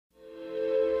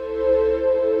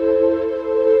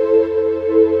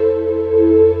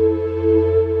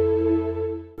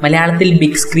മലയാളത്തിൽ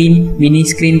big screen, mini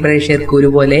screen പ്രേക്ഷകർക്ക്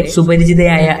ഒരുപോലെ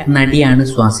സുപരിചിതയായ നടിയാണ്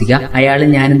സ്വാസിക. അയാളും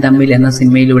ഞാനും തമ്മിൽ എന്ന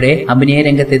സിനിമയിലൂടെ അഭിനയ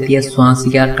രംഗത്തെത്തിയ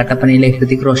സ്വാസിക കട്ടപ്പനയിലെ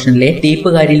ഹൃതിക് റോഷനിലെ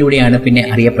തീപ്പുകാരിയിലൂടെയാണ് പിന്നെ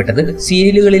അറിയപ്പെട്ടത്.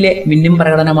 സീരിയലുകളിലെ മിന്നും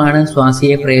പ്രകടനമാണ്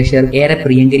സ്വാസിയെ പ്രേക്ഷകർ ഏറെ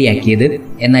പ്രിയങ്കരിയാക്കിയത്.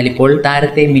 എന്നാൽ ഇപ്പോൾ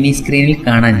താരത്തെ മിനി സ്ക്രീനിൽ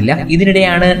കാണാനില്ല.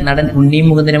 ഇതിനിടെയാണ് നടൻ ഉണ്ണി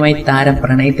മുകുന്ദനുമായി താരം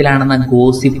പ്രണയത്തിലാണെന്ന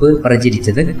ഗോസിപ്പ്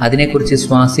പ്രചരിച്ചത്. അതിനെക്കുറിച്ച്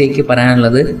സ്വാസികയ്ക്ക്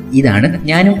പറയാനുള്ളത് ഇതാണ്: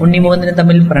 ഞാനും ഉണ്ണി മുകുന്ദനും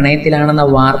തമ്മിൽ പ്രണയത്തിലാണെന്ന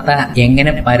വാർത്ത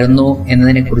എങ്ങനെ പരന്നു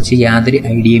എന്നതിനെ കുറിച്ച് യാതൊരു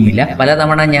ഐഡിയയുമില്ല.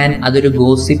 പലതവണ ഞാൻ അതൊരു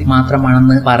ഗോസിപ്പ്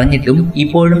മാത്രമാണെന്ന് പറഞ്ഞിട്ടും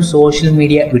ഇപ്പോഴും സോഷ്യൽ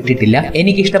മീഡിയ വിട്ടിട്ടില്ല.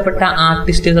 എനിക്കിഷ്ടപ്പെട്ട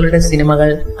ആർട്ടിസ്റ്റുകളുടെ സിനിമകൾ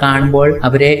കാണുമ്പോൾ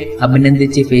അവരെ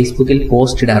അഭിനന്ദിച്ച് ഫേസ്ബുക്കിൽ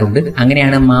പോസ്റ്റ് ഇടാറുണ്ട്.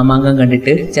 അങ്ങനെയാണ് മാമാങ്കം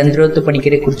കണ്ടിട്ട് ചന്ദ്രോത്ത്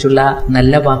പണിക്കരെ കുറിച്ചുള്ള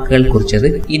നല്ല വാക്കുകൾ കുറിച്ചത്.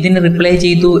 ഇതിന് റിപ്ലൈ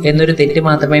ചെയ്തു എന്നൊരു തെറ്റ്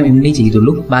മാത്രമേ ഉണ്ണി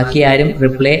ചെയ്തുള്ളൂ. ബാക്കി ആരും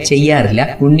റിപ്ലൈ ചെയ്യാറില്ല.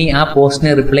 ഉണ്ണി ആ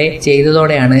പോസ്റ്റിന് റിപ്ലൈ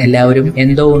ചെയ്തതോടെയാണ് എല്ലാവരും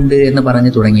എന്തോ ഉണ്ട് എന്ന്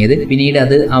പറഞ്ഞു തുടങ്ങിയത്. പിന്നീട്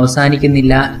അത്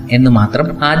അവസാനിക്കുന്നില്ല എന്ന് മാത്രം.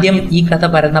 ആദ്യം ഈ കഥ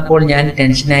പരന്നപ്പോൾ ഞാൻ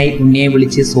ടെൻഷനായി ഉണ്ണിയെ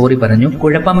വിളിച്ച് സോറി പറഞ്ഞു.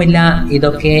 കുഴപ്പമില്ല,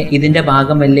 ഇതൊക്കെ ഇതിന്റെ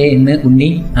ഭാഗമല്ലേ എന്ന് ഉണ്ണി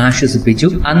ആശ്വസിപ്പിച്ചു.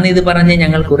 അന്ന് ഇത് പറഞ്ഞ്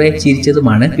ഞങ്ങൾ കുറെ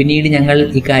ചിരിച്ചതുമാണ്. പിന്നീട് ഞങ്ങൾ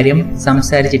ഇക്കാര്യം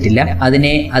സംസാരിച്ചിട്ടില്ല.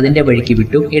 അതിന്റെ വഴിക്ക്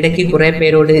വിട്ടു. ഇടയ്ക്ക് കുറെ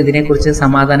പേരോട് ഇതിനെക്കുറിച്ച്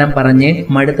സമാധാനം പറഞ്ഞ്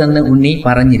മടുത്തെന്ന് ഉണ്ണി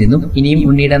പറഞ്ഞിരുന്നു. ഇനിയും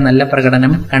ഉണ്ണിയുടെ നല്ല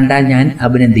പ്രകടനം കണ്ടാൽ ഞാൻ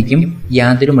അഭിനന്ദിക്കും.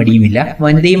 യാതൊരു മടിയുമില്ല.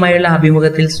 വനിതയുമായുള്ള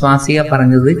അഭിമുഖത്തിൽ സ്വാസിക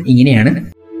പറഞ്ഞത് ഇങ്ങനെയാണ്: